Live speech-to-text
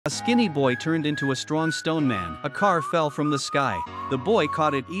A skinny boy turned into a strong stone man. A car fell from the sky. The boy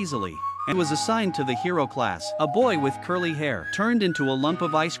caught it easily and was assigned to the hero class. A boy with curly hair turned into a lump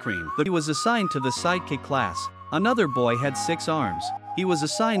of ice cream. He was assigned to the sidekick class. Another boy had 6 arms. He was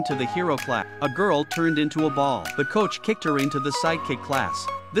assigned to the hero class. A girl turned into a ball. The coach kicked her into the sidekick class.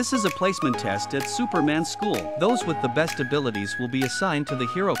 This is a placement test at Superman school. Those with the best abilities will be assigned to the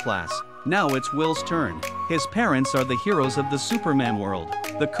hero class. Now it's Will's turn. His parents are the heroes of the Superman world.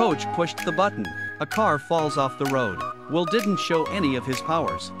 The coach pushed the button. A car falls off the road. Will didn't show any of his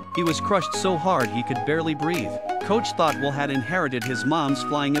powers. He was crushed so hard he could barely breathe. Coach thought Will had inherited his mom's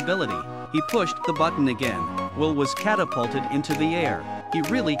flying ability. He pushed the button again. Will was catapulted into the air. He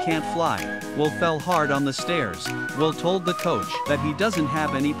really can't fly. Will fell hard on the stairs. Will told the coach that he doesn't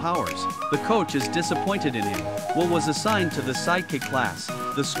have any powers. The coach is disappointed in him. Will was assigned to the sidekick class.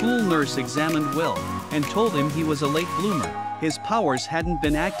 The school nurse examined Will and told him he was a late bloomer. His powers hadn't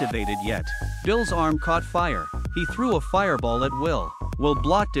been activated yet. Bill's arm caught fire. He threw a fireball at Will. Will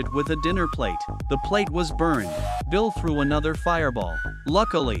blocked it with a dinner plate. The plate was burned. Bill threw another fireball.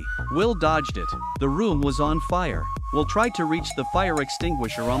 Luckily, Will dodged it. The room was on fire. Will tried to reach the fire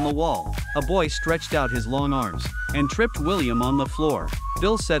extinguisher on the wall. A boy stretched out his long arms and tripped William on the floor.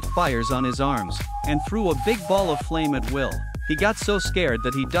 Bill set fires on his arms and threw a big ball of flame at Will. He got so scared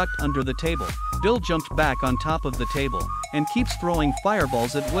that he ducked under the table. Bill jumped back on top of the table and keeps throwing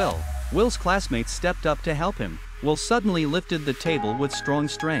fireballs at Will. Will's classmates stepped up to help him. Will suddenly lifted the table with strong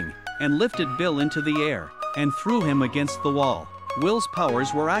string and lifted Bill into the air and threw him against the wall. Will's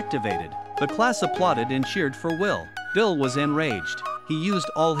powers were activated. The class applauded and cheered for Will. Bill was enraged. He used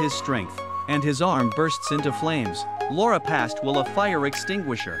all his strength and his arm bursts into flames. Laura passed Will a fire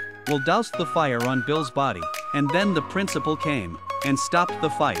extinguisher. Will doused the fire on Bill's body, and then the principal came and stopped the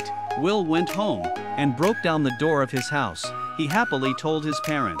fight. Will went home and broke down the door of his house. He happily told his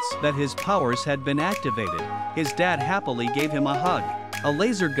parents that his powers had been activated. His dad happily gave him a hug. A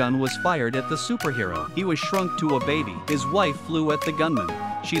laser gun was fired at the superhero. He was shrunk to a baby. His wife flew at the gunman.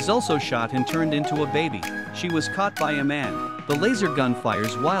 She's also shot and turned into a baby. She was caught by a man. The laser gun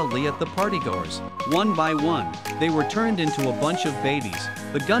fires wildly at the partygoers. One by one, they were turned into a bunch of babies.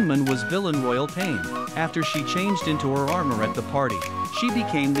 The gunman was villain Royal Pain. After she changed into her armor at the party, she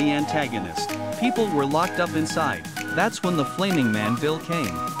became the antagonist. People were locked up inside. That's when the flaming man Bill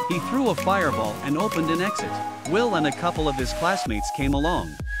came. He threw a fireball and opened an exit. Will and a couple of his classmates came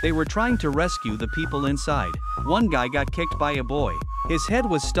along. They were trying to rescue the people inside. One guy got kicked by a boy. His head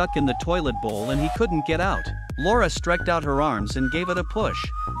was stuck in the toilet bowl and he couldn't get out. Laura stretched out her arms and gave it a push.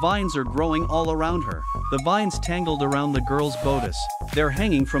 Vines are growing all around her. The vines tangled around the girl's bodice. They're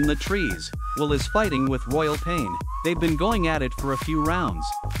hanging from the trees. Will is fighting with Royal Pain. They've been going at it for a few rounds.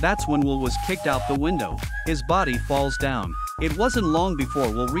 That's when Will was kicked out the window. His body falls down. It wasn't long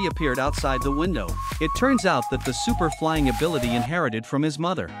before Will reappeared outside the window. It turns out that the super flying ability inherited from his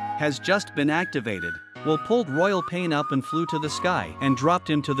mother has just been activated. Will pulled Royal Pain up and flew to the sky and dropped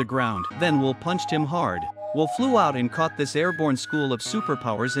him to the ground. Then Will punched him hard. Will flew out and caught this airborne school of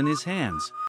superpowers in his hands.